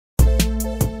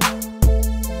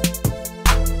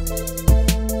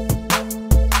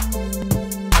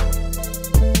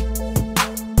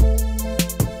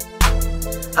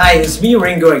Hi, it's me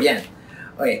Ringo again.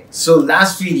 Okay, so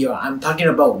last video I'm talking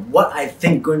about what I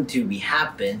think going to be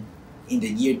happen in the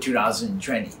year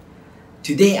 2020.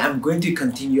 Today I'm going to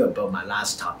continue about my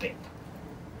last topic.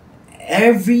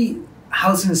 Every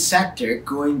housing sector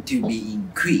going to be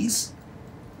increased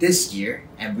this year,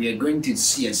 and we are going to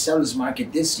see a seller's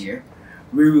market this year.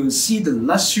 We will see the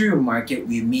luxury market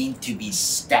remain to be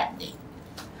stagnant.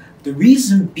 The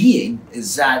reason being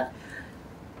is that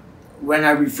when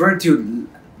I refer to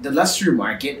the luxury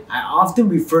market, I often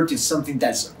refer to something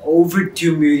that's over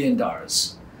 $2 million.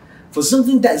 For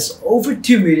something that's over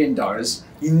 $2 million,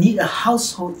 you need a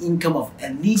household income of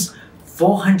at least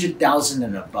 $400,000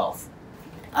 and above.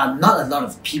 Not a lot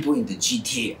of people in the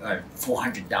GTA earn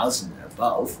 $400,000 and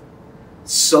above.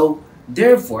 So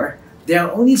therefore, there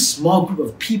are only a small group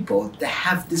of people that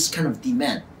have this kind of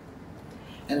demand.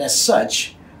 And as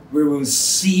such, we will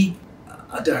see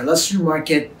the luxury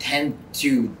market tend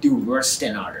to do worse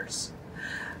than others.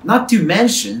 Not to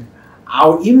mention,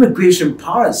 our immigration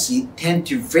policy tend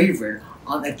to favor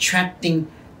on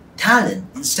attracting talent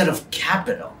instead of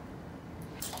capital.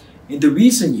 In the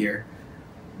recent year,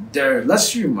 the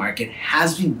luxury market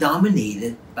has been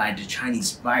dominated by the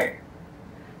Chinese buyer.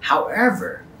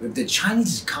 However, with the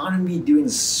Chinese economy doing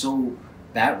so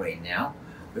bad right now,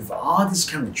 with all this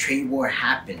kind of trade war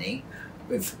happening,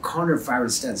 with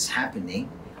coronavirus that's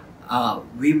happening,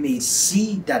 we may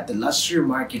see that the luxury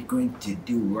market going to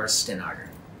do worse than others.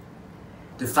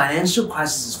 The financial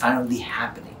crisis is finally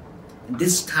happening, and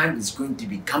this time it's going to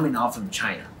be coming off from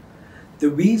China. The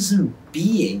reason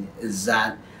being is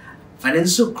that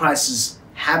financial crisis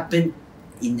happen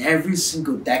in every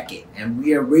single decade, and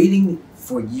we are waiting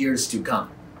for years to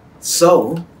come.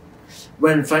 So,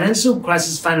 when financial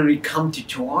crisis finally come to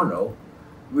Toronto,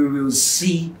 we will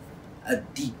see a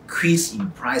decrease in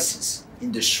prices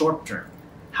in the short term.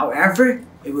 However,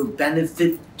 it will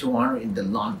benefit Toronto in the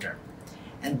long term.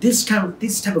 And this type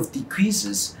of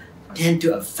decreases tend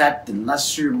to affect the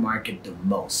luxury market the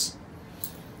most.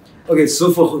 Okay,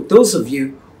 so for those of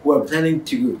you who are planning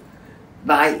to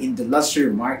buy in the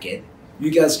luxury market, you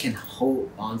guys can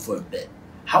hold on for a bit.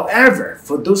 However,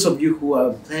 for those of you who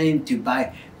are planning to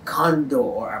buy condo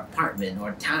or apartment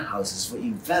or townhouses for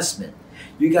investment,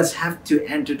 you guys have to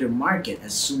enter the market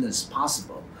as soon as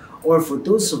possible. Or for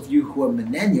those of you who are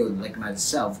millennial like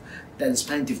myself that is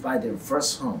planning to buy their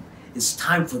first home, it's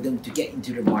time for them to get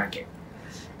into the market.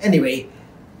 Anyway,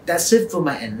 that's it for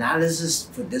my analysis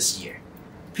for this year.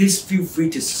 Please feel free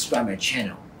to subscribe my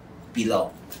channel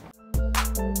below.